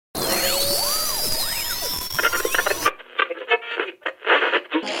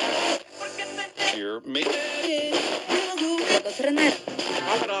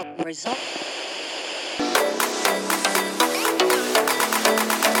result.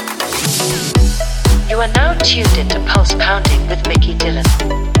 You are now tuned into Pulse Pounding with Mickey Dillon.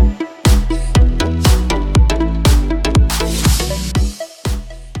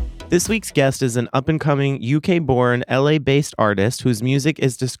 This week's guest is an up-and-coming UK-born, LA-based artist whose music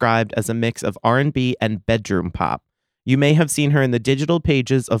is described as a mix of R&B and bedroom pop. You may have seen her in the digital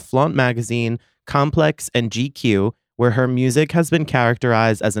pages of Flaunt Magazine, Complex, and GQ, where her music has been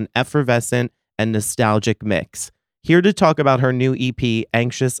characterized as an effervescent and nostalgic mix. Here to talk about her new EP,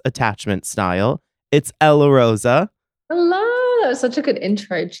 Anxious Attachment Style, it's Rosa. Hello. That was such a good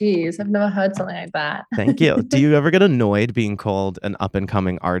intro. Jeez, I've never heard something like that. Thank you. Do you ever get annoyed being called an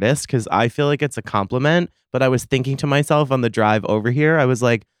up-and-coming artist? Because I feel like it's a compliment, but I was thinking to myself on the drive over here, I was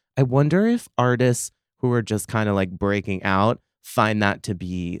like, I wonder if artists who are just kind of like breaking out find that to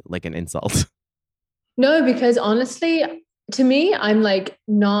be like an insult. No, because honestly, to me, I'm like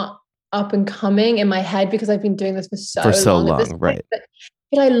not up and coming in my head because I've been doing this for so long at this point. Right?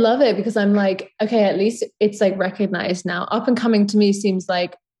 But I love it because I'm like, okay, at least it's like recognized now. Up and coming to me seems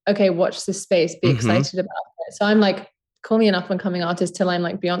like, okay, watch this space, be excited about it. So I'm like, call me an up and coming artist till I'm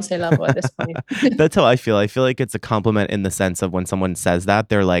like Beyonce level at this point. That's how I feel. I feel like it's a compliment in the sense of when someone says that,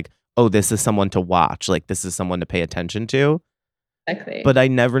 they're like, oh, this is someone to watch. Like, this is someone to pay attention to. Exactly. But I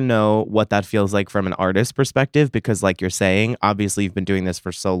never know what that feels like from an artist perspective because like you're saying, obviously you've been doing this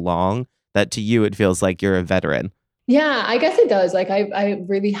for so long that to you, it feels like you're a veteran. Yeah, I guess it does. Like I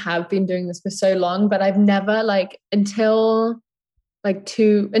really have been doing this for so long, but I've never until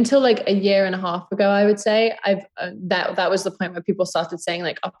a year and a half ago, I would say that was the point where people started saying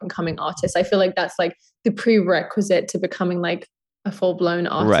like up and coming artists. I feel like that's like the prerequisite to becoming like a full blown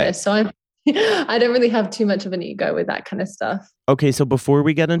artist. Right. So I don't really have too much of an ego with that kind of stuff. Okay, so before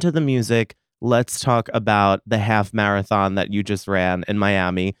we get into the music, let's talk about the half marathon that you just ran in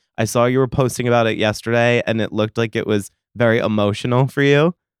Miami. I saw you were posting about it yesterday and it looked like it was very emotional for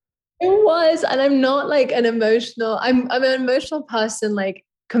you. It was, and I'm not like I'm an emotional person, like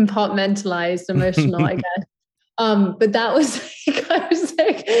compartmentalized emotional, I guess. But that was I was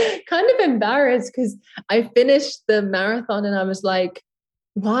like kind of embarrassed because I finished the marathon and I was like,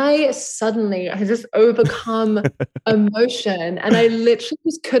 why suddenly I just overcome emotion and I literally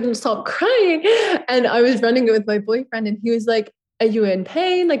just couldn't stop crying. And I was running it with my boyfriend and he was like, are you in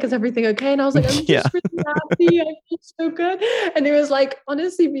pain? Like, is everything okay? And I was like, I'm just really happy. I feel so good. And he was like,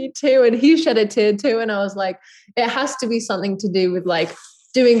 honestly, me too. And he shed a tear too. And I was like, it has to be something to do with like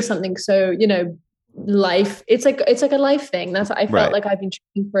doing something. So, life, it's like a life thing. That's what I felt like I've been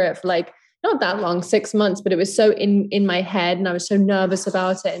training for it for like, not that long, 6 months, but it was so in my head and I was so nervous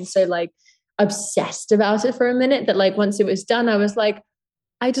about it and so like obsessed about it for a minute that like once it was done, I was like,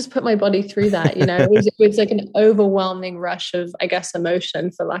 I just put my body through that, it was like an overwhelming rush of, I guess,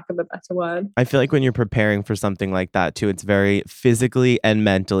 emotion for lack of a better word. I feel like when you're preparing for something like that too, it's very physically and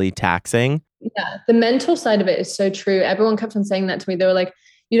mentally taxing. Yeah, the mental side of it is so true. Everyone kept on saying that to me. They were like,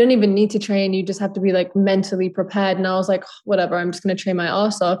 you don't even need to train. You just have to be like mentally prepared. And I was like, whatever, I'm just going to train my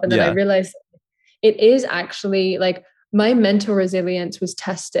ass off. And then I realized it is actually like my mental resilience was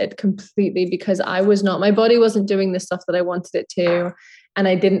tested completely because my body wasn't doing the stuff that I wanted it to. And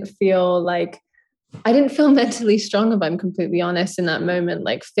I didn't feel mentally strong, if I'm completely honest, in that moment.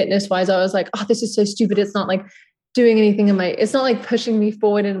 Like fitness wise, I was like, oh, this is so stupid. It's not like doing anything it's not like pushing me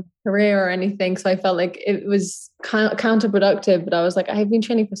forward in a career or anything. So I felt like it was counterproductive, but I was like, I've been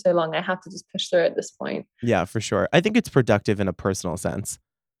training for so long. I have to just push through at this point. Yeah, for sure. I think it's productive in a personal sense.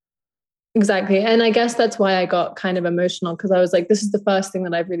 Exactly. And I guess that's why I got kind of emotional because I was like, this is the first thing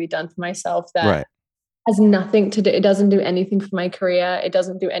that I've really done for myself that has nothing to do. It doesn't do anything for my career. It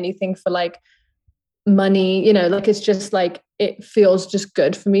doesn't do anything for like money, like it's just like, it feels just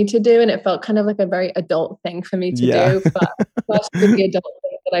good for me to do. And it felt kind of like a very adult thing for me to do, but that's the adult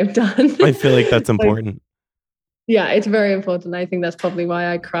thing that I've done. I feel like that's important. Yeah, it's very important. I think that's probably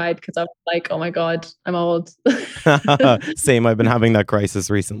why I cried because I was like, oh my God, I'm old. Same. I've been having that crisis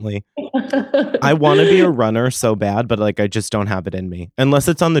recently. I want to be a runner so bad, but like I just don't have it in me. Unless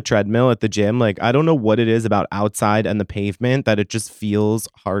it's on the treadmill at the gym. Like I don't know what it is about outside and the pavement that it just feels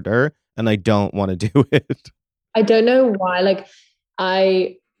harder and I don't want to do it. I don't know why. Like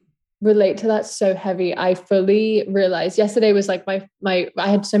I relate to that so heavy. I fully realized yesterday was like I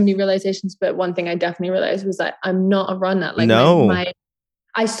had so many realizations, but one thing I definitely realized was that I'm not a runner. Like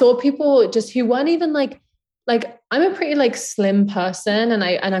I saw people just who weren't even like I'm a pretty like slim person and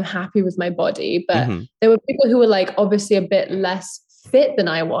I'm happy with my body, but there were people who were like obviously a bit less fit than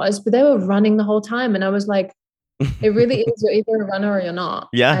I was, but they were running the whole time. And I was like, it really is, you're either a runner or you're not.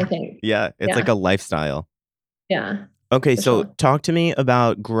 Yeah. I think. Yeah. It's like a lifestyle. Yeah. Okay, for so sure. talk to me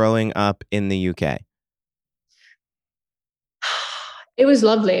about growing up in the UK. It was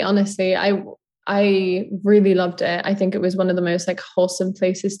lovely, honestly. I really loved it. I think it was one of the most like wholesome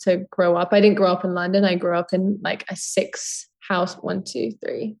places to grow up. I didn't grow up in London. I grew up in like a six house, one, two,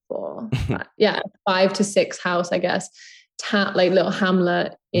 three, four, five. Yeah, 5 to 6 house, I guess. Like little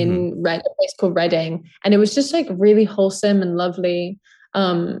hamlet in a place called Reading. And it was just like really wholesome and lovely.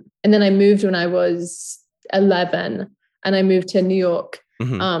 And then I moved when I was 11 and I moved to New York.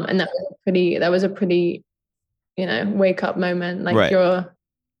 And that was a pretty, wake up moment. Like Right.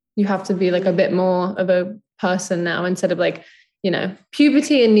 you have to be like a bit more of a person now instead of like,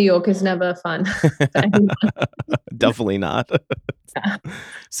 puberty in New York is never fun. Definitely not. Yeah.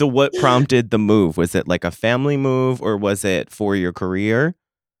 So what prompted the move? Was it like a family move or was it for your career?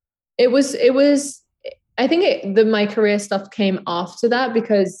 It was, I think my career stuff came after that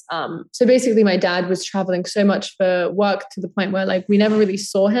because, so basically my dad was traveling so much for work to the point where like we never really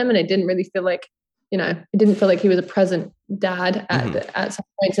saw him and it didn't really feel like, it didn't feel like he was a present dad at some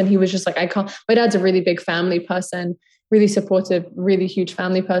points. And he was just like, my dad's a really big family person, really supportive, really huge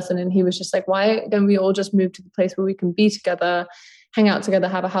family person. And he was just like, why don't we all just move to the place where we can be together, hang out together,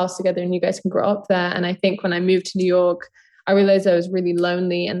 have a house together, and you guys can grow up there. And I think when I moved to New York, I realized I was really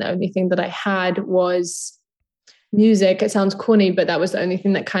lonely. And the only thing that I had was music. It sounds corny, but that was the only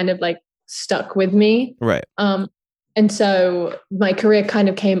thing that kind of like stuck with me. Right. And so my career kind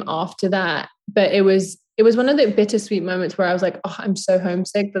of came after that. But it was one of the bittersweet moments where I was like, oh, I'm so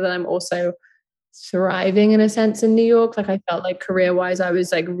homesick, but then I'm also thriving in a sense in New York. Like I felt like career-wise, I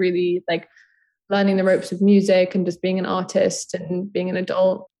was like really like learning the ropes of music and just being an artist and being an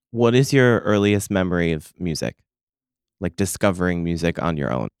adult. What is your earliest memory of music? Like discovering music on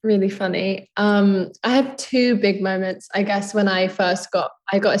your own? Really funny. I have 2 big moments. I guess when I got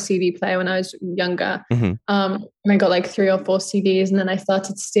a CD player when I was younger. And I got like 3 or 4 CDs, and then I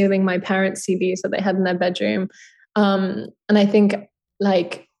started stealing my parents' CDs that they had in their bedroom. And I think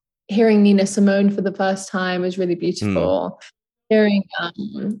like hearing Nina Simone for the first time was really beautiful. Hearing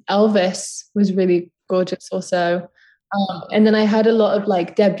Elvis was really gorgeous also. And then I had a lot of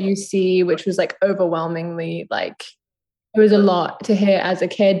like Debussy, which was like overwhelmingly like, it was a lot to hear as a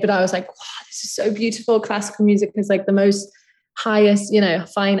kid, but I was like, wow, this is so beautiful. Classical music is like the most highest,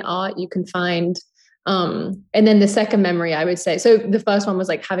 fine art you can find. And then the second memory, I would say, so the first one was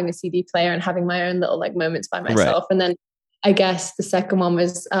like having a CD player and having my own little like moments by myself. Right. And then I guess the second one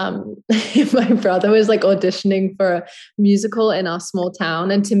was my brother was like auditioning for a musical in our small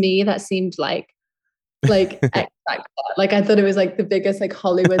town. And to me, that seemed like X Factor. Like I thought it was like the biggest like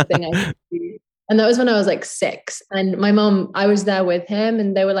Hollywood thing I could do. And that was when I was like 6. And my mom, I was there with him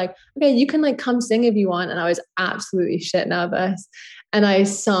and they were like, okay, you can like come sing if you want. And I was absolutely shit nervous. And I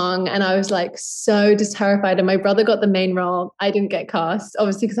sung and I was like so just terrified. And my brother got the main role. I didn't get cast,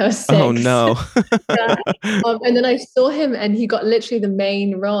 obviously, because I was 6. Oh no. Yeah. And then I saw him and he got literally the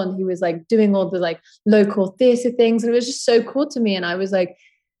main role and he was like doing all the like local theater things. And it was just so cool to me. And I was like,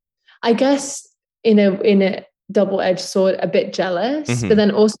 I guess in a double-edged sword, a bit jealous, but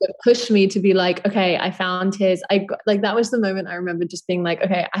then also pushed me to be like, okay, that was the moment I remember just being like,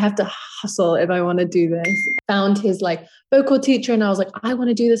 okay, I have to hustle if I want to do this. Found his like vocal teacher and I was like, I want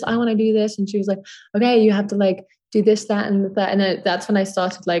to do this. And she was like, okay, you have to like do this, that, and that. And then that's when I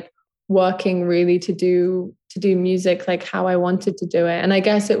started like working really to do music like how I wanted to do it. And I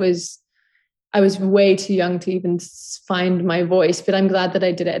guess I was way too young to even find my voice, but I'm glad that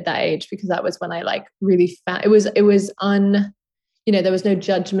I did it at that age because that was when I like really found it was there was no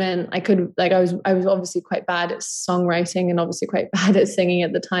judgment. I was obviously quite bad at songwriting and obviously quite bad at singing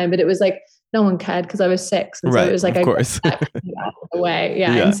at the time, but it was like no one cared because I was 6. And so it was like, of course. Out of the way.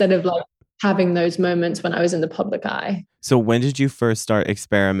 Yeah. Instead of like having those moments when I was in the public eye. So when did you first start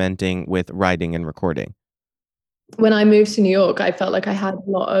experimenting with writing and recording? When I moved to New York, I felt like I had a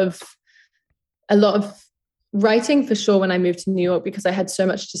lot of writing for sure when I moved to New York because I had so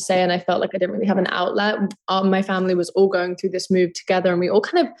much to say and I felt like I didn't really have an outlet. My family was all going through this move together and we all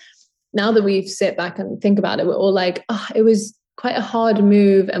kind of, now that we sit back and think about it, we're all like, oh, it was quite a hard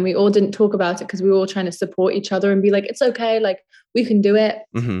move and we all didn't talk about it because we were all trying to support each other and be like, it's okay, like we can do it.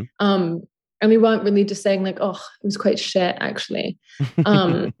 And we weren't really just saying like, oh, it was quite shit actually.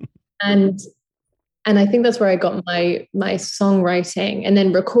 And I think that's where I got my songwriting. And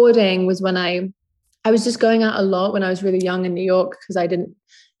then recording was when I was just going out a lot when I was really young in New York because I didn't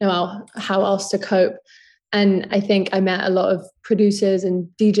know how else to cope. And I think I met a lot of producers and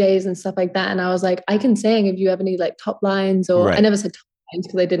DJs and stuff like that. And I was like, I can sing if you ever need like top lines or I never said top lines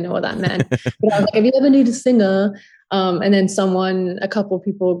because I didn't know what that meant. But I was like, if you ever need a singer, And then a couple of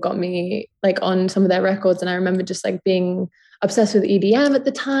people got me like on some of their records. And I remember just like being obsessed with EDM at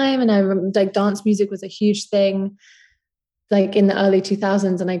the time. And I remember like dance music was a huge thing like in the early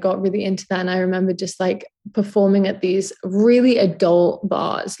 2000s. And I got really into that. And I remember just like performing at these really adult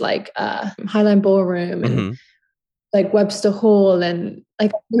bars, like Highline Ballroom and like Webster Hall. And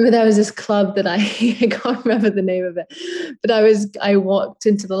like, I remember there was this club that I can't remember the name of it, but I walked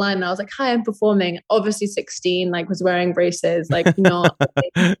into the line and I was like, hi, I'm performing, obviously 16, like was wearing braces, like not,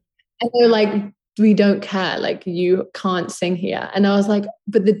 and they're like, we don't care, like you can't sing here. And I was like,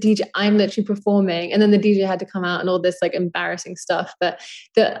 but the DJ, I'm literally performing. And then the DJ had to come out and all this like embarrassing stuff, but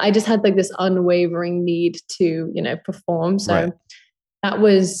I just had like this unwavering need to, perform. So that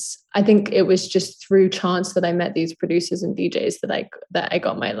was, I think it was just through chance that I met these producers and DJs that I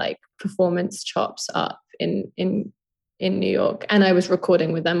got my like performance chops up in New York. And I was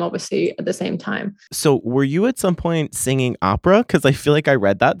recording with them obviously at the same time. So were you at some point singing opera? Because I feel like I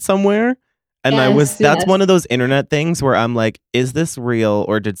read that somewhere. And that's one of those internet things where I'm like, is this real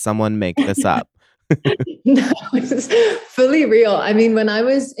or did someone make this up? No, it's fully real. I mean, when I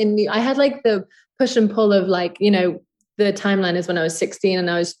was I had like the push and pull of like, the timeline is when I was 16 and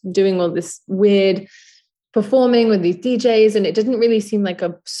I was doing all this weird performing with these DJs, and it didn't really seem like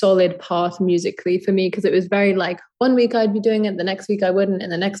a solid path musically for me, because it was very like 1 week I'd be doing it, the next week I wouldn't,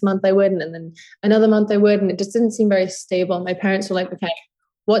 and the next month I wouldn't, and then another month I would, and it just didn't seem very stable. My parents were like, okay,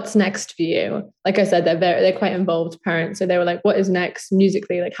 what's next for you? Like I said, they're quite involved parents. So they were like, what is next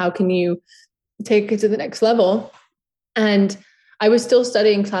musically? Like, how can you take it to the next level? And I was still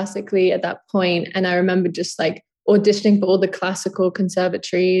studying classically at that point. And I remember just like auditioning for all the classical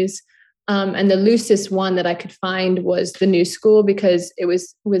conservatories. And the loosest one that I could find was the New School, because it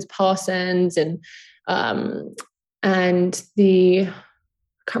was Parsons and the, I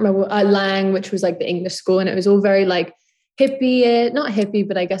can't remember, Lang, which was like the English school. And it was all very like hippie, not hippie,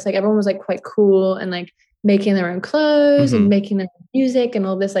 but I guess like everyone was like quite cool and like making their own clothes and making their own music and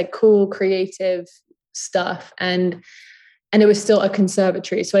all this like cool creative stuff. And it was still a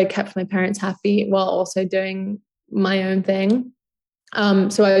conservatory. So I kept my parents happy while also doing my own thing.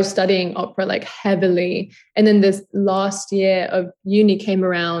 So I was studying opera like heavily. And then this last year of uni came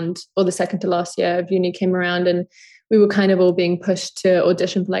around, or the second to last year of uni came around, and we were kind of all being pushed to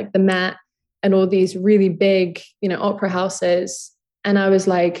audition for like the Met and all these really big, opera houses. And I was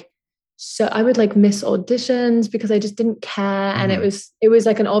like, so I would like miss auditions because I just didn't care. And it was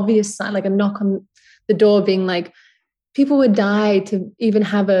like an obvious sign, like a knock on the door being like, people would die to even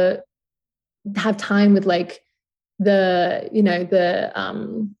have time with like the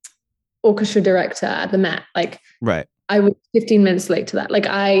orchestra director at the Met. Like, right. I was 15 minutes late to that. Like,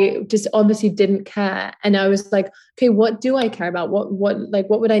 I just obviously didn't care. And I was like, okay, what do I care about? What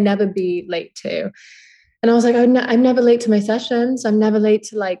would I never be late to? And I was like, I'm never late to my sessions. I'm never late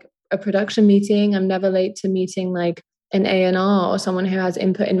to like a production meeting. I'm never late to meeting like an A&R or someone who has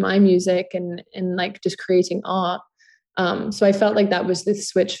input in my music and like just creating art. So I felt like that was the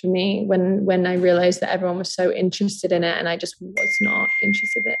switch for me when I realized that everyone was so interested in it and I just was not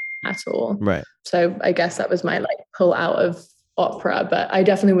interested in it at all. Right. So I guess that was my like pull out of opera, but I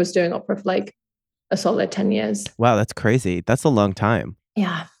definitely was doing opera for like a solid 10 years. Wow, that's crazy. That's a long time.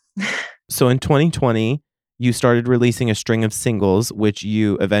 Yeah. So in 2020, you started releasing a string of singles, which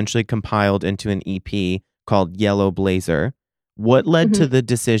you eventually compiled into an EP called Yellow Blazer. What led to the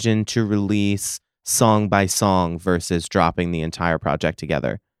decision to release song by song versus dropping the entire project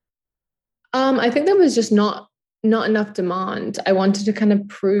together? I think there was just not enough demand. I wanted to kind of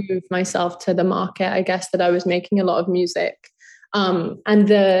prove myself to the market, I guess, that I was making a lot of music. And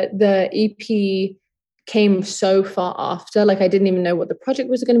the EP came so far after, like I didn't even know what the project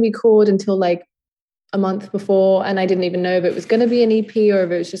was going to be called until like a month before. And I didn't even know if it was going to be an EP or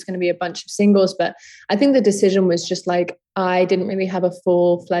if it was just going to be a bunch of singles. But I think the decision was just like, I didn't really have a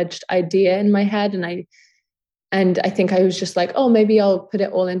full-fledged idea in my head. And I think I was just like, oh, maybe I'll put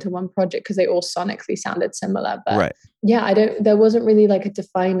it all into one project because they all sonically sounded similar. But yeah, there wasn't really like a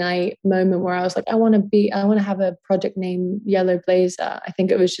definite moment where I was like, I want to have a project named Yellow Blazer. I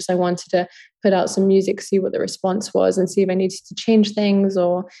think it was just, I wanted to put out some music, see what the response was and see if I needed to change things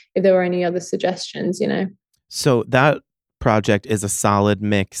or if there were any other suggestions, So that project is a solid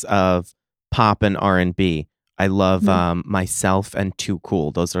mix of pop and R&B. I love Myself and Too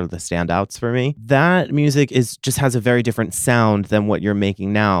Cool. Those are the standouts for me. That music just has a very different sound than what you're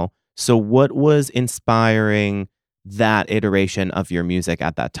making now. So what was inspiring that iteration of your music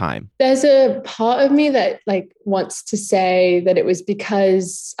at that time? There's a part of me that like wants to say that it was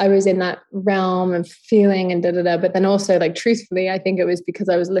because I was in that realm of feeling and but then also like truthfully, I think it was because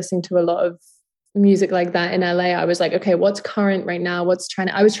I was listening to a lot of music like that in LA, I was like, okay, what's current right now? I was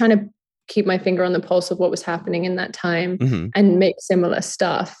trying to keep my finger on the pulse of what was happening in that time Mm-hmm. and make similar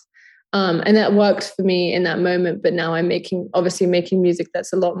stuff. And that worked for me in that moment. But now I'm obviously making music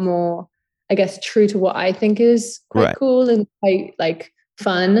that's a lot more, I guess, true to what I think is quite Right. cool and quite like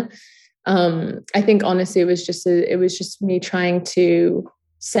fun. I think honestly, it was just me trying to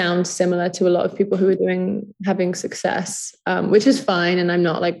sound similar to a lot of people who are having success, which is fine. And I'm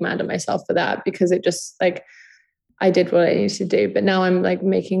not like mad at myself for that, because it just like, I did what I needed to do. But now I'm like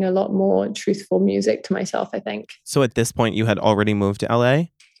making a lot more truthful music to myself, I think. So at this point, you had already moved to LA?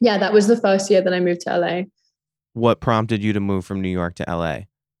 Yeah, that was the first year that I moved to LA. What prompted you to move from New York to LA?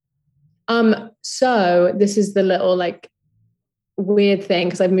 So this is the little like weird thing,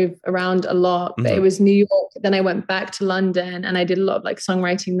 because I've moved around a lot, but Mm-hmm. it was New York. Then I went back to London and I did a lot of like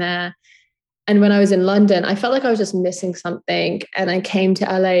songwriting there. And when I was in London, I felt like I was just missing something. And I came to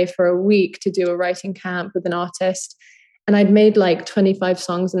LA for a week to do a writing camp with an artist. And I'd made like 25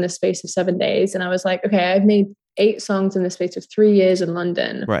 songs in the space of 7 days. And I was like, okay, I've made 8 songs in the space of 3 years in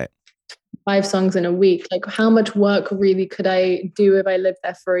London. Right. 5 songs in a week. Like, how much work really could I do if I lived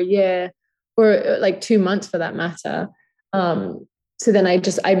there for a year, or like 2 months for that matter? So then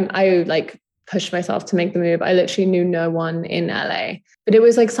I like pushed myself to make the move. I literally knew no one in LA, but it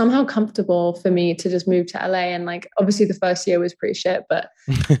was like somehow comfortable for me to just move to LA. And like, obviously the first year was pretty shit, but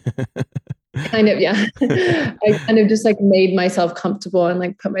kind of, yeah. I kind of just like made myself comfortable and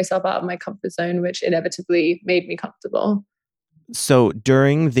like put myself out of my comfort zone, which inevitably made me comfortable. So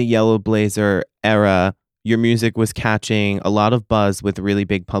during the Yellow Blazer era, your music was catching a lot of buzz with really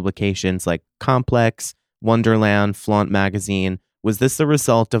big publications like Complex, Wonderland, Flaunt Magazine. Was this the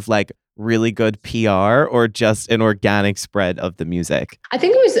result of like really good PR or just an organic spread of the music? I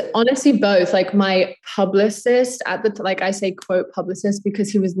think it was honestly both. Like my publicist at the like, I say quote publicist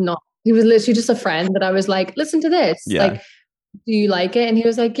because he was literally just a friend that I was like, listen to this. Yeah. Like, do you like it? And he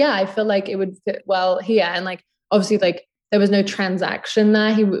was like, yeah, I feel like it would fit well here. And like, obviously like there was no transaction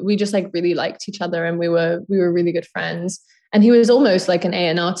there. We just like really liked each other, and we were really good friends. And he was almost like an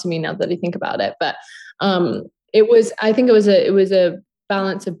A&R to me now that I think about it. But I think it was a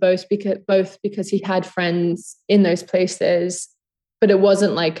balance of both because he had friends in those places, but it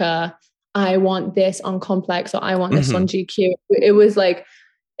wasn't like I want this on Complex or I want this on GQ. It was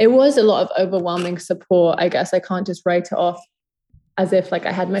a lot of overwhelming support. I guess I can't just write it off as if like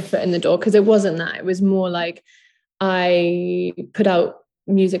I had my foot in the door, because it wasn't that. It was more like I put out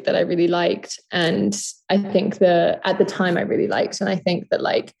music that I really liked, and I think at the time I really liked, and I think that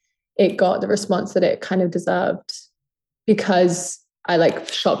like it got the response that it kind of deserved because I like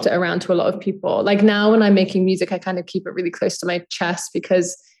shopped it around to a lot of people. Like now when I'm making music, I kind of keep it really close to my chest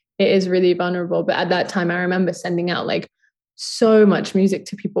because it is really vulnerable. But at that time, I remember sending out like so much music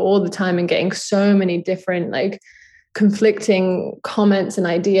to people all the time and getting so many different like conflicting comments and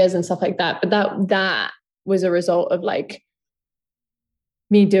ideas and stuff like that. But that was a result of like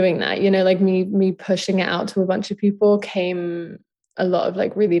me doing that, you know, like me pushing it out to a bunch of people came a lot of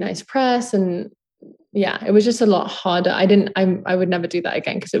like really nice press. And yeah, it was just a lot harder. I would never do that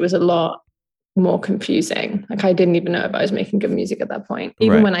again because it was a lot more confusing. Like I didn't even know if I was making good music at that point.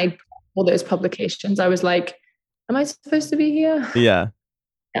 Even when I all those publications, I was like, am I supposed to be here? Yeah.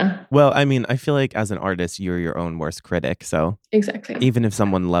 Yeah. Well, I mean, I feel like as an artist, you're your own worst critic. So exactly. Even if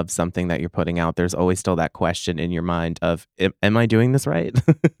someone loves something that you're putting out, there's always still that question in your mind of, am I doing this right?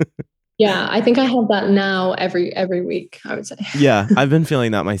 Yeah, I think I have that now every week, I would say. Yeah, I've been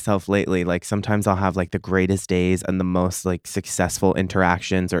feeling that myself lately. Like sometimes I'll have like the greatest days and the most like successful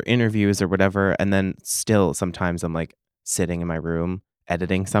interactions or interviews or whatever. And then still sometimes I'm like sitting in my room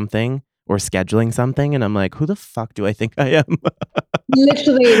editing something or scheduling something. And I'm like, who the fuck do I think I am?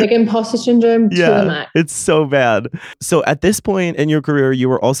 Literally like imposter syndrome to the max. It's so bad. So at this point in your career, you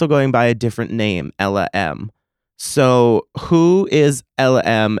were also going by a different name, Ella M. So who is Ella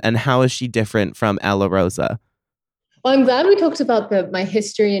M and how is she different from Ella Rosa? Well, I'm glad we talked about my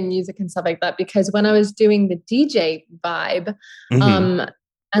history and music and stuff like that, because when I was doing the DJ vibe,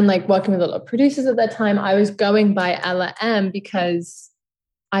 and like working with a lot of producers at that time, I was going by Ella M because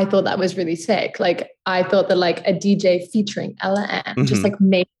I thought that was really sick. Like I thought that like a DJ featuring Ella M just like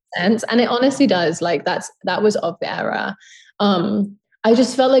made sense. And it honestly does. Like that was of the era. I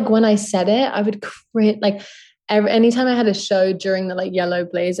just felt like when I said it, I would cringe. Like anytime I had a show during the like Yellow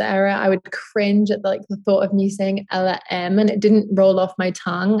Blazer era, I would cringe at the thought of me saying Ella M, and it didn't roll off my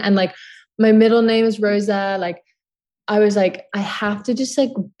tongue. And like my middle name is Rosa. Like I was like, I have to just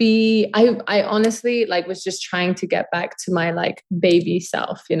like I honestly like was just trying to get back to my like baby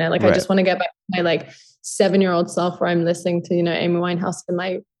self, you know, like I just want to get back to my like 7-year-old self where I'm listening to, you know, Amy Winehouse in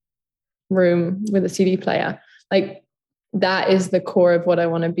my room with a CD player. Like that is the core of what I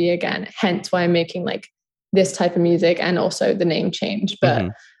want to be again. Hence why I'm making like this type of music and also the name change. But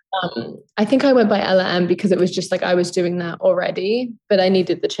I think I went by Ella M because it was just like I was doing that already, but I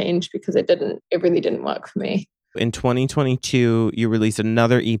needed the change because it really didn't work for me. In 2022, you released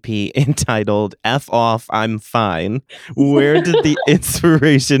another EP entitled F Off, I'm Fine. Where did the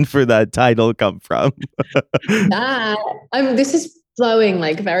inspiration for that title come from? This is flowing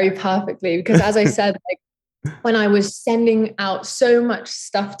like very perfectly because as I said, like when I was sending out so much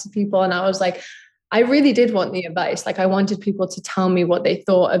stuff to people and I was like, I really did want the advice. Like I wanted people to tell me what they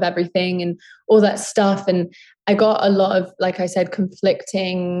thought of everything and all that stuff. And I got a lot of, like I said,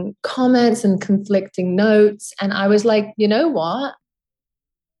 conflicting comments and conflicting notes. And I was like, you know what?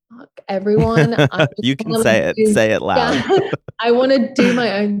 Fuck everyone. You can say it loud. Yeah, I want to do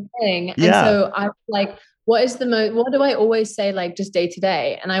my own thing. And Yeah. so I was like, what do I always say? Like just day to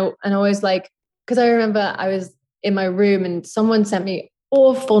day. And I was like, because I remember I was in my room and someone sent me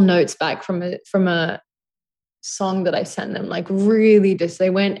awful notes back from a song that I sent them, like really just they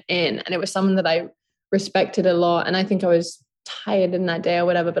went in, and it was someone that I respected a lot, and I think I was tired in that day or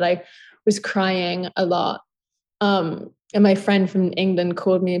whatever, but I was crying a lot. And my friend from England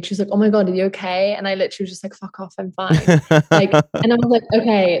called me and she was like, oh my God, are you okay? And I literally was just like, fuck off, I'm fine. Like, and I was like,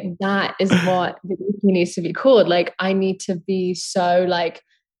 okay, that is what the EP needs to be called. Like I need to be so like,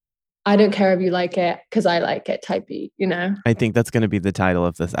 I don't care if you like it because I like it type beat, you know? I think that's going to be the title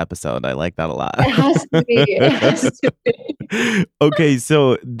of this episode. I like that a lot. It has to be. It has to be. Okay,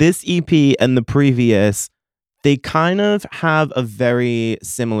 so this EP and the previous, they kind of have a very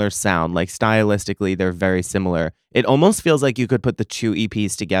similar sound. Like stylistically, they're very similar. It almost feels like you could put the two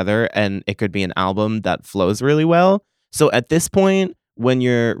EPs together and it could be an album that flows really well. So at this point, when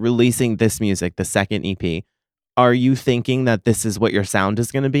you're releasing this music, the second EP, are you thinking that this is what your sound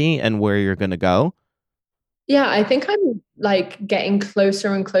is going to be and where you're going to go? Yeah, I think I'm like getting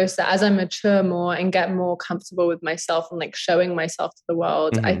closer and closer as I mature more and get more comfortable with myself and like showing myself to the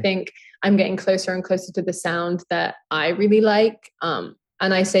world. I think I'm getting closer and closer to the sound that I really like. And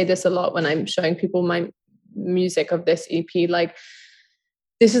I say this a lot when I'm showing people my music of this EP. Like,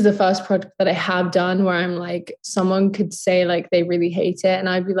 this is the first project that I have done where I'm like, someone could say like they really hate it, and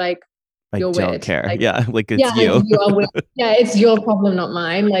I'd be like, you're I don't weird. care. Like, yeah, like it's you. You are weird. Yeah, it's your problem, not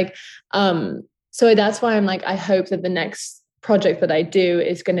mine. Like, so that's why I'm like, I hope that the next project that I do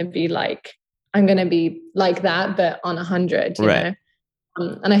is going to be like, I'm going to be like that, but on 100, you know?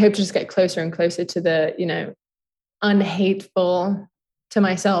 And I hope to just get closer and closer to the, you know, unhateful to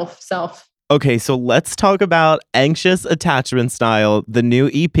myself self. Okay, so let's talk about Anxious Attachment Style, the new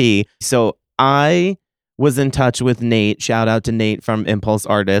EP. So I was in touch with Nate, shout out to Nate from Impulse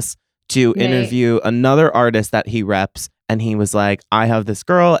Artists, to interview another artist that he reps. And he was like, I have this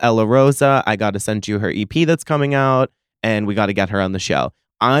girl, Ella Rosa. I got to send you her EP that's coming out and we got to get her on the show.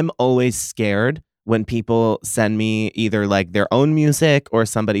 I'm always scared when people send me either like their own music or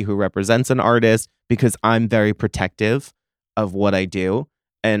somebody who represents an artist because I'm very protective of what I do.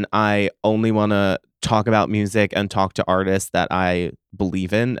 And I only want to talk about music and talk to artists that I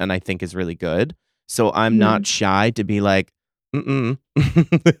believe in and I think is really good. So I'm not shy to be like, yeah.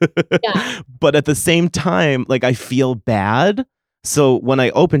 But at the same time, like I feel bad. So when I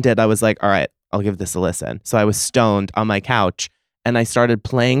opened it, I was like, all right, I'll give this a listen. So I was stoned on my couch and I started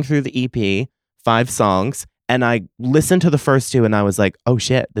playing through the EP, 5 songs, and I listened to the first 2 and I was like, oh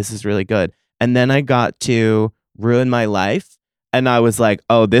shit, this is really good. And then I got to Ruin My Life and I was like,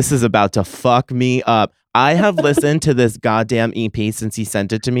 oh, this is about to fuck me up. I have listened to this goddamn EP since he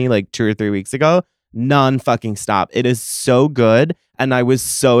sent it to me like 2 or 3 weeks ago. Non-fucking stop. It is so good. And I was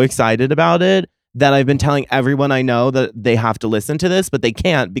so excited about it that I've been telling everyone I know that they have to listen to this, but they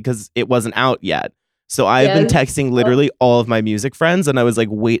can't because it wasn't out yet. So I've been texting literally all of my music friends and I was like,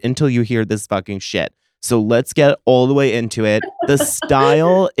 wait until you hear this fucking shit. So let's get all the way into it. The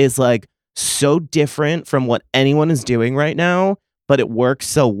style is like so different from what anyone is doing right now, but it works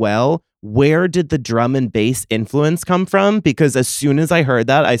so well. Where did the drum and bass influence come from? Because as soon as I heard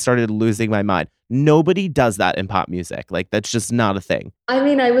that, I started losing my mind. Nobody does that in pop music. Like, that's just not a thing. I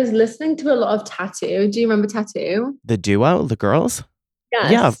mean, I was listening to a lot of Tattoo. Do you remember Tattoo? The duo, the girls?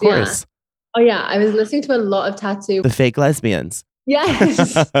 Yes, yeah, of course. Yeah. Oh, yeah. I was listening to a lot of Tattoo. The fake lesbians.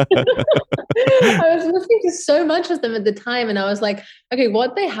 Yes. I was listening to so much of them at the time. And I was like, okay,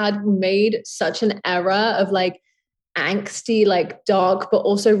 what they had made such an era of like, angsty, like dark, but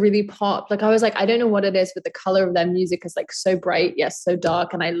also really pop. Like I was like, I don't know what it is, but the color of their music is like so bright, yes, so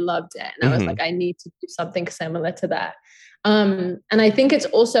dark, and I loved it. And I was like, I need to do something similar to that. And I think it's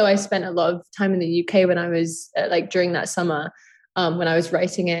also, I spent a lot of time in the UK when I was like during that summer, when I was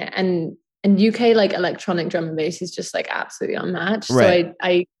writing it, and and UK like electronic drum and bass is just like absolutely unmatched. Right. So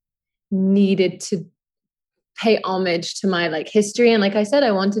I needed to pay homage to my like history. And like I said,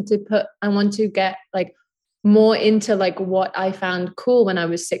 I want to get like more into like what I found cool when I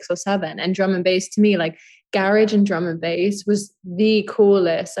was 6 or 7. And drum and bass to me, like garage and drum and bass was the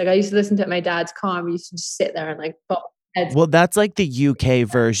coolest. Like I used to listen to it in my dad's car and we used to just sit there and like bop heads. Well, that's like the UK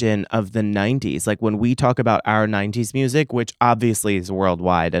version of the 90s. Like when we talk about our 90s music, which obviously is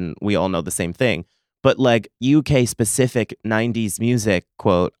worldwide and we all know the same thing, but like UK specific 90s music,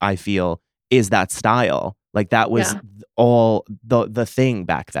 quote, I feel is that style. Like that was all the thing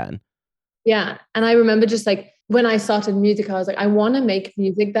back then. Yeah. And I remember just like when I started music, I was like, I want to make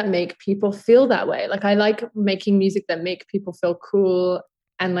music that make people feel that way. Like I like making music that make people feel cool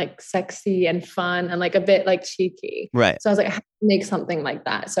and like sexy and fun and like a bit like cheeky. Right. So I was like, I have to make something like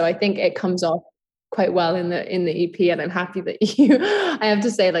that. So I think it comes off quite well in the EP. And I'm happy that I have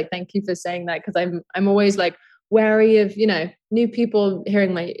to say like, thank you for saying that. Cause I'm always like wary of, you know, new people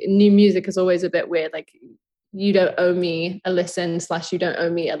hearing my new music is always a bit weird. Like you don't owe me a listen / you don't owe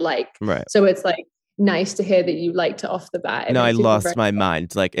me a like. Right. So it's like nice to hear that you liked it off the bat. No, I lost my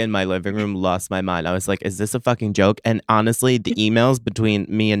mind. Like in my living room, lost my mind. I was like, is this a fucking joke? And honestly, the emails between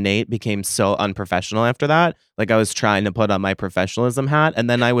me and Nate became so unprofessional after that. Like I was trying to put on my professionalism hat. And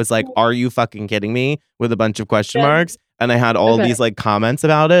then I was like, are you fucking kidding me? With a bunch of question marks. And I had all these like comments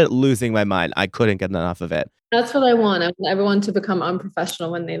about it, losing my mind. I couldn't get enough of it. That's what I want. I want everyone to become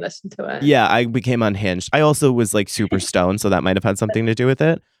unprofessional when they listen to it. Yeah, I became unhinged. I also was like super stoned, so that might have had something to do with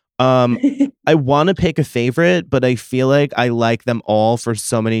it. I want to pick a favorite, but I feel like I like them all for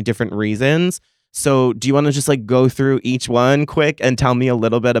so many different reasons. So do you want to just like go through each one quick and tell me a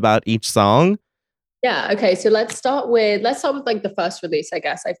little bit about each song? Yeah. Okay. So let's start with like the first release, I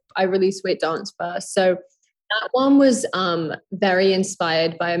guess. I released Wait Dance first. So that one was very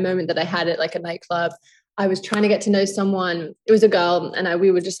inspired by a moment that I had at like a nightclub. I was trying to get to know someone. It was a girl, and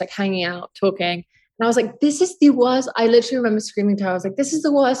we were just like hanging out, talking. And I was like, this is the worst. I literally remember screaming to her. I was like, this is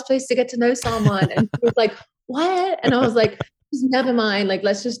the worst place to get to know someone. And she was like, what? And I was like, never mind. Like,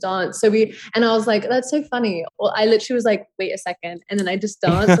 let's just dance. And I was like, that's so funny. Well, I literally was like, wait a second. And then I just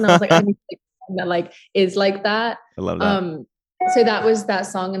danced. And I was like, I need to that like is like that. I love that. So that was that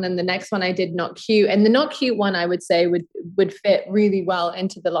song. And then the next one I did Not Cute. And the Not Cute one I would say would fit really well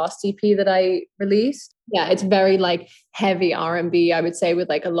into the last EP that I released. Yeah, it's very like heavy R&B, I would say, with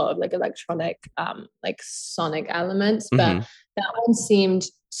like a lot of like electronic like sonic elements. But that one seemed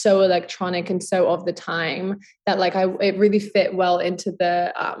so electronic and so of the time that like it really fit well into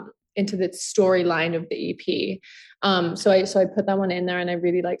the storyline of the EP. So I put that one in there and I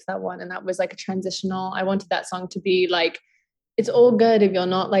really liked that one. And that was like a transitional. I wanted that song to be like, it's all good if you're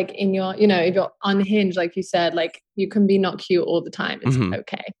not like in your, you know, if you're unhinged, like you said, like you can be not cute all the time. It's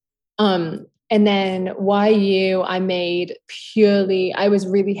okay. And then Why You, I made purely, I was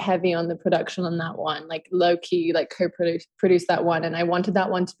really heavy on the production on that one, like low key, like co-produced that one. And I wanted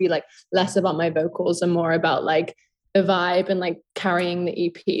that one to be like less about my vocals and more about like the vibe and like carrying the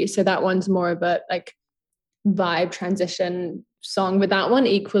EP. So that one's more of a like vibe transition song, but that one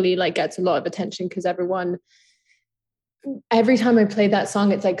equally like gets a lot of attention because every time I play that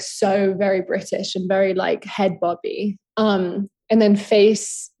song, it's like so very British and very like head bobby. And then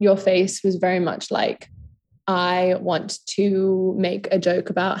Your Face was very much like, I want to make a joke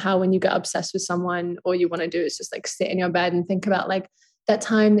about how when you get obsessed with someone, all you want to do is just like sit in your bed and think about like that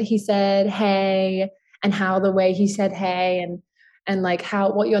time that he said, hey, and how the way he said, hey, and like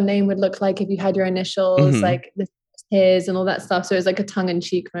what your name would look like if you had your initials, like this is his and all that stuff. So it was like a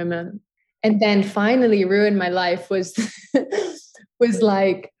tongue-in-cheek moment. And then finally Ruin My Life was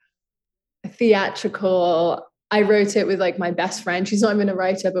like theatrical. I wrote it with like my best friend. She's not even a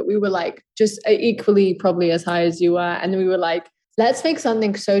writer, but we were like just equally probably as high as you were. And we were like, let's make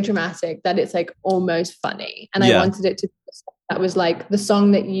something so dramatic that it's like almost funny. And I wanted it to be that was like the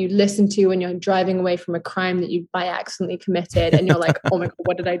song that you listen to when you're driving away from a crime that you by accidentally committed. And you're like, oh my God,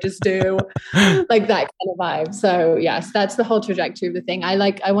 what did I just do? Like that kind of vibe. So yes, that's the whole trajectory of the thing.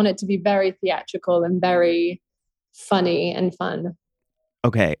 I want it to be very theatrical and very funny and fun.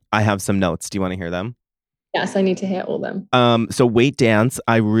 Okay. I have some notes. Do you want to hear them? Yes, I need to hear all them. So Wait Dance,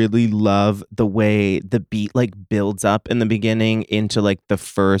 I really love the way the beat like builds up in the beginning into like the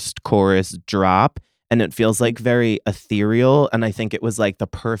first chorus drop. And it feels like very ethereal. And I think it was like the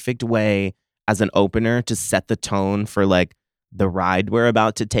perfect way as an opener to set the tone for like the ride we're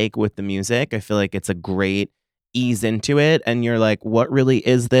about to take with the music. I feel like it's a great ease into it. And you're like, what really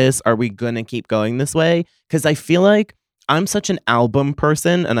is this? Are we going to keep going this way? Because I feel like I'm such an album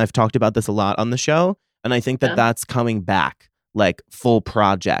person. And I've talked about this a lot on the show. And I think that that's coming back, like full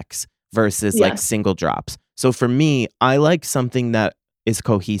projects versus like single drops. So for me, I like something that is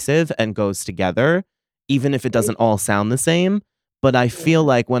cohesive and goes together, even if it doesn't all sound the same. But I feel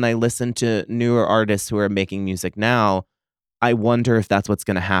like when I listen to newer artists who are making music now, I wonder if that's what's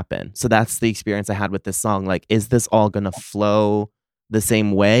going to happen. So that's the experience I had with this song. Like, is this all going to flow the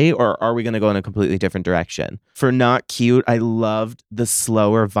same way, or are we going to go in a completely different direction? For Not Cute, I loved the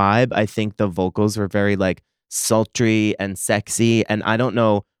slower vibe. I think the vocals were very like sultry and sexy. And I don't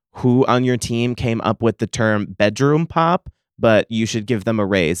know who on your team came up with the term bedroom pop, but you should give them a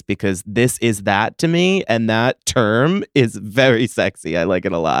raise because this is that to me. And that term is very sexy. I like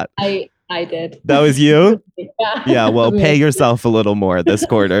it a lot. I did. That was you? Yeah. Yeah, well, pay yourself a little more this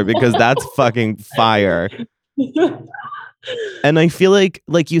quarter because that's fucking fire. And I feel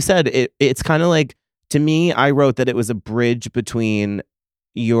like you said, it's kind of like, to me, I wrote that it was a bridge between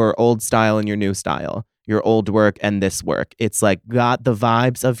your old style and your new style, your old work and this work. It's like got the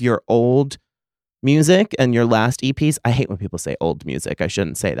vibes of your old music and your last EPs. I hate when people say old music. I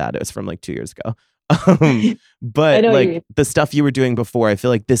shouldn't say that. It was from like 2 years ago. But like the stuff you were doing before, I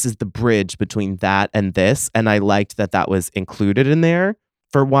feel like this is the bridge between that and this. And I liked that that was included in there.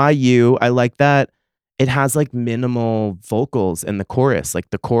 For YU, I like that it has like minimal vocals in the chorus. Like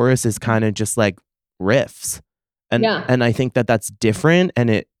the chorus is kind of just like riffs. And I think that that's different and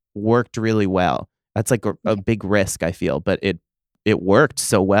it worked really well. That's like a big risk, I feel, but it worked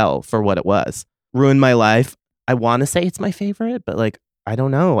so well for what it was. Ruin My Life. I want to say it's my favorite, but like, I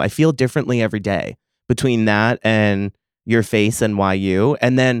don't know. I feel differently every day between that and Your Face and YU.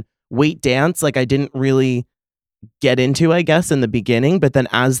 And then Wait Dance, like I didn't really get into, I guess, in the beginning. But then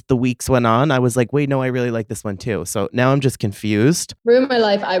as the weeks went on, I was like, wait, no, I really like this one too. So now I'm just confused. Ruin My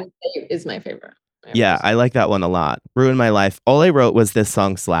Life, I would say, is my favorite. Yeah, I like that one a lot. Ruin My Life. All I wrote was this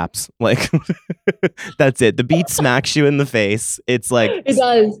song slaps. Like, that's it. The beat smacks you in the face. It's like... It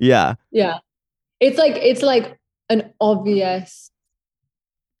does. Yeah. Yeah. It's like an obvious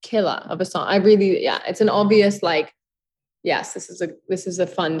killer of a song. It's an obvious like, yes, this is a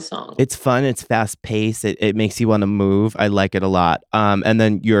fun song. It's fun. It's fast paced. It makes you want to move. I like it a lot. And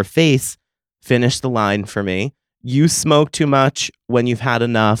then Your Face finished the line for me. You smoke too much when you've had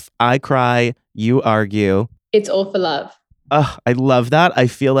enough. I cry. You argue. It's all for love. I love that. I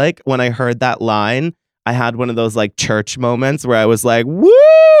feel like when I heard that line, I had one of those like church moments where I was like,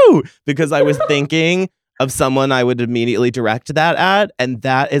 woo! Because I was thinking of someone I would immediately direct that at. And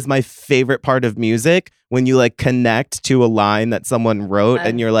that is my favorite part of music, when you like connect to a line that someone wrote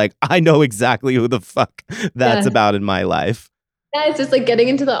and you're like, I know exactly who the fuck that's about in my life. Yeah, it's just like getting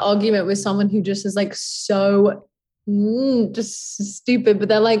into the argument with someone who just is like so just stupid, but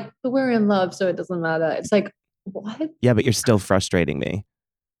they're like, but we're in love, so it doesn't matter. It's like, what? Yeah, but you're still frustrating me.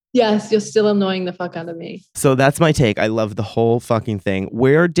 Yes, you're still annoying the fuck out of me. So that's my take. I love the whole fucking thing.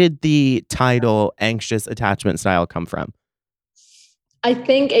 Where did the title Anxious Attachment Style come from? I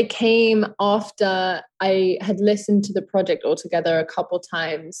think it came after I had listened to the project altogether a couple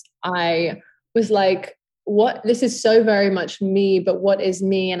times. I was like, what? This is so very much me, but what is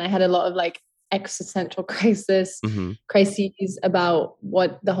me? And I had a lot of like existential crises about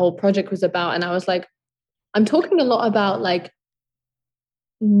what the whole project was about. And I was like, I'm talking a lot about like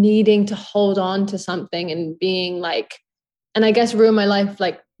needing to hold on to something and being like, and I guess Ruin My Life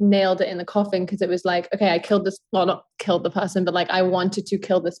like nailed it in the coffin, because it was like, okay, I killed this, well, not killed the person, but like I wanted to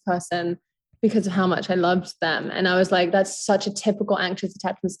kill this person because of how much I loved them. And I was like, that's such a typical anxious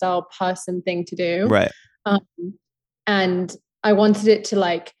attachment style person thing to do. Right. And I wanted it to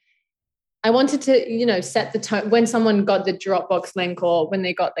like, I wanted to, you know, set the tone. When someone got the Dropbox link or when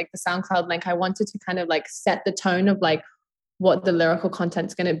they got like the SoundCloud link, I wanted to kind of like set the tone of like what the lyrical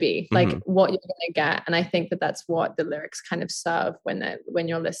content's going to be, like what you're going to get. And I think that that's what the lyrics kind of serve when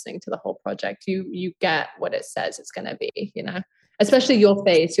you're listening to the whole project. You get what it says it's going to be, you know, especially Your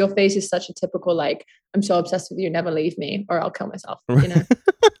Face. Your Face is such a typical, like, I'm so obsessed with you, never leave me or I'll kill myself, you know.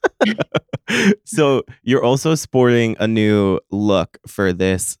 So you're also sporting a new look for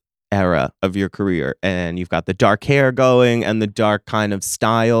this era of your career, and you've got the dark hair going and the dark kind of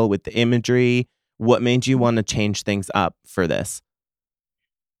style with the imagery. What made you want to change things up for this?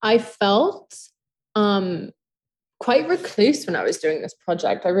 I felt quite recluse when I was doing this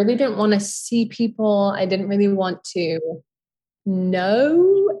project. I really didn't want to see people. I didn't really want to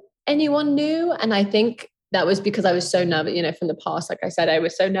know anyone new. And I think that was because I was so nervous, you know, from the past. Like I said, I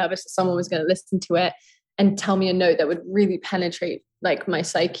was so nervous that someone was going to listen to it and tell me a note that would really penetrate like my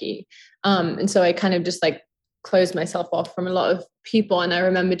psyche. And so I kind of just like closed myself off from a lot of people. And I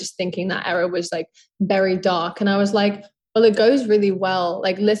remember just thinking that era was like very dark. And I was like, Well, it goes really well.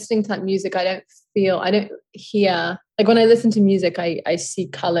 Like listening to that music, I don't hear, like when I listen to music, I see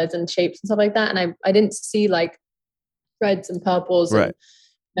colors and shapes and stuff like that. And I didn't see like reds and purples and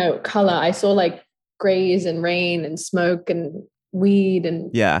Right. color. I saw like grays and rain and smoke and weed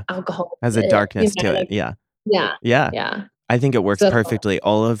and Yeah. alcohol. Has a darkness to it. Like, Yeah. yeah. Yeah. Yeah. I think it works So perfectly.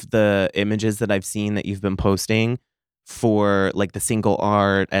 All of the images that I've seen that you've been posting for like the single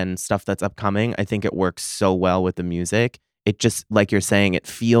art and stuff that's upcoming, I think it works so well with the music. It just, like you're saying, it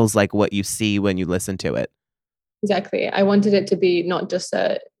feels like what you see when you listen to it. exactly. I wanted it to be not just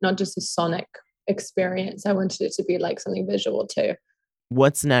a sonic experience. I wanted it to be like something visual too.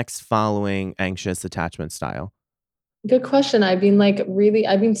 What's next following Anxious Attachment Style? Good question. I've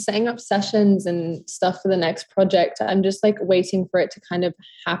been setting up sessions and stuff for the next project. I'm just like waiting for it to kind of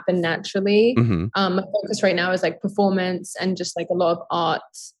happen naturally. Mm-hmm. My focus right now is like performance and just like a lot of art.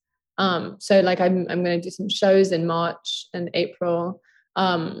 So like I'm going to do some shows in March and April.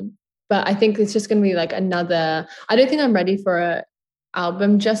 But I think it's just going to be like I don't think I'm ready for a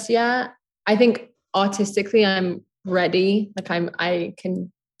album just yet. I think artistically I'm ready. Like I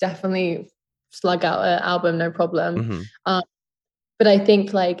can definitely slug out an album, no problem. Mm-hmm. But I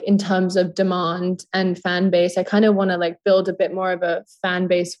think like in terms of demand and fan base, I kind of want to like build a bit more of a fan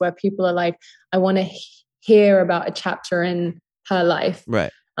base where people are like, I want to hear about a chapter in her life.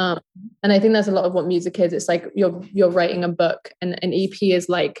 Right. And I think that's a lot of what music is. It's like you're writing a book, and an EP is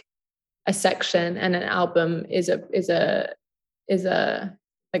like a section, and an album is a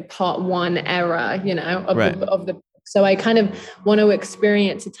like part one era, of right. the so I kind of want to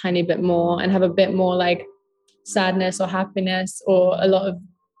experience a tiny bit more and have a bit more like sadness or happiness or a lot of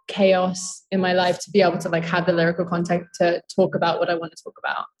chaos in my life to be able to like have the lyrical content to talk about what I want to talk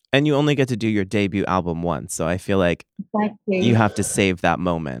about. And you only get to do your debut album once, so I feel like you have to save that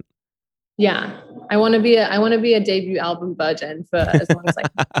moment. Yeah, I want to be a debut album virgin for as long as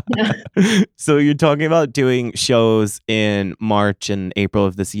I can. Yeah. So you're talking about doing shows in March and April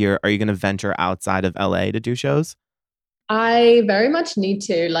of this year. Are you going to venture outside of LA to do shows? I very much need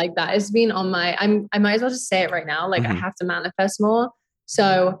to. Like that has been on my. I might as well just say it right now. Like I have to manifest more.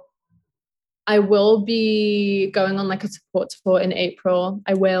 So I will be going on like a support tour in April.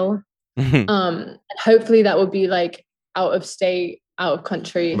 I will. And hopefully that will be like out of state, out of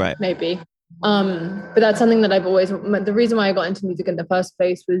country, right. maybe. But that's something that I've always, the reason why I got into music in the first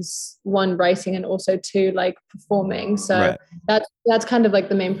place was one, writing, and also two, like performing. So right. that's kind of like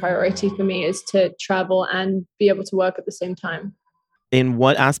the main priority for me, is to travel and be able to work at the same time. In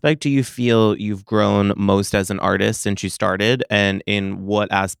what aspect do you feel you've grown most as an artist since you started? And in what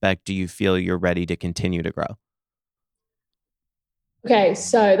aspect do you feel you're ready to continue to grow? Okay,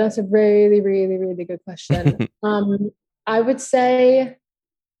 so that's a really, really, really good question. I would say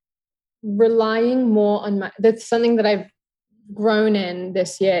relying more on that's something that I've grown in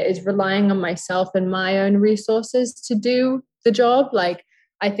this year, is relying on myself and my own resources to do the job. Like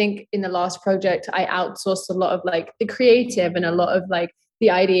I think in the last project, I outsourced a lot of like the creative and a lot of like the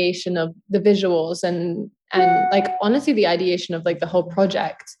ideation of the visuals and like honestly the ideation of like the whole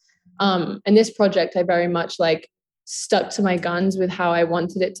project. And this project, I very much like stuck to my guns with how I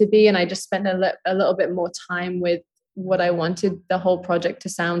wanted it to be, and I just spent a little bit more time with what I wanted the whole project to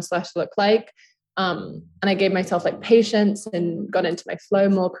sound / look like. And I gave myself like patience and got into my flow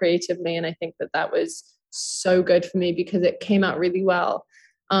more creatively. And I think that was so good for me because it came out really well.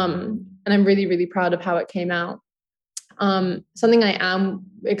 And I'm really, really proud of how it came out. Something I am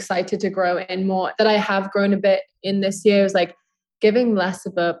excited to grow in more, that I have grown a bit in this year, is like giving less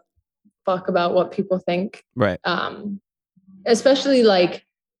of a fuck about what people think. Right. Especially like,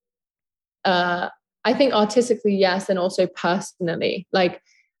 I think artistically, yes, and also personally. Like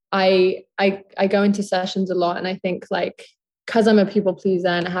I go into sessions a lot, and I think like, because I'm a people pleaser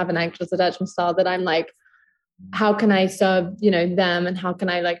and I have an anxious attachment style, that I'm like, how can I serve, them, and how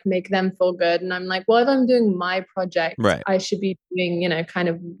can I like make them feel good? And I'm like, well, if I'm doing my project, right, I should be doing, kind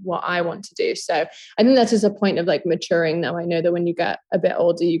of what I want to do. So I think that's just a point of like maturing, though. I know that when you get a bit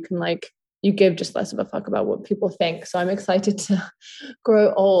older, you can like, you give just less of a fuck about what people think. So I'm excited to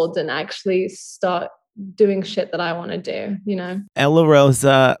grow old and actually start doing shit that I want to do, Ella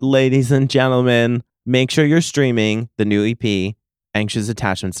Rosa, ladies and gentlemen, make sure you're streaming the new EP, Anxious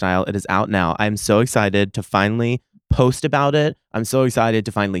Attachment Style. It is out now. I'm so excited to finally post about it. I'm so excited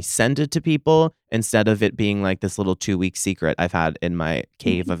to finally send it to people instead of it being like this little 2-week secret I've had in my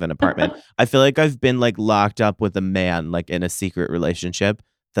cave of an apartment. I feel like I've been like locked up with a man, like in a secret relationship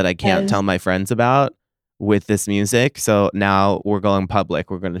that I can't tell my friends about, with this music. So now we're going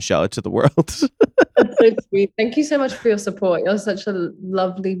public. We're going to show it to the world. That's so sweet. Thank you so much for your support. You're such a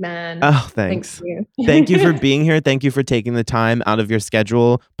lovely man. Oh, thanks. Thank you. Thank you for being here. Thank you for taking the time out of your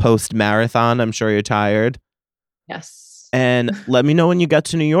schedule post-marathon. I'm sure you're tired. Yes. And let me know when you get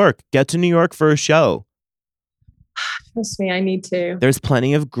to New York. Get to New York for a show. Trust me, I need to. There's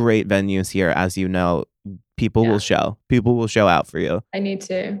plenty of great venues here, as you know. People will show. People will show out for you. I need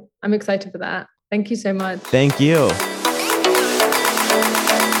to. I'm excited for that. Thank you so much. Thank you.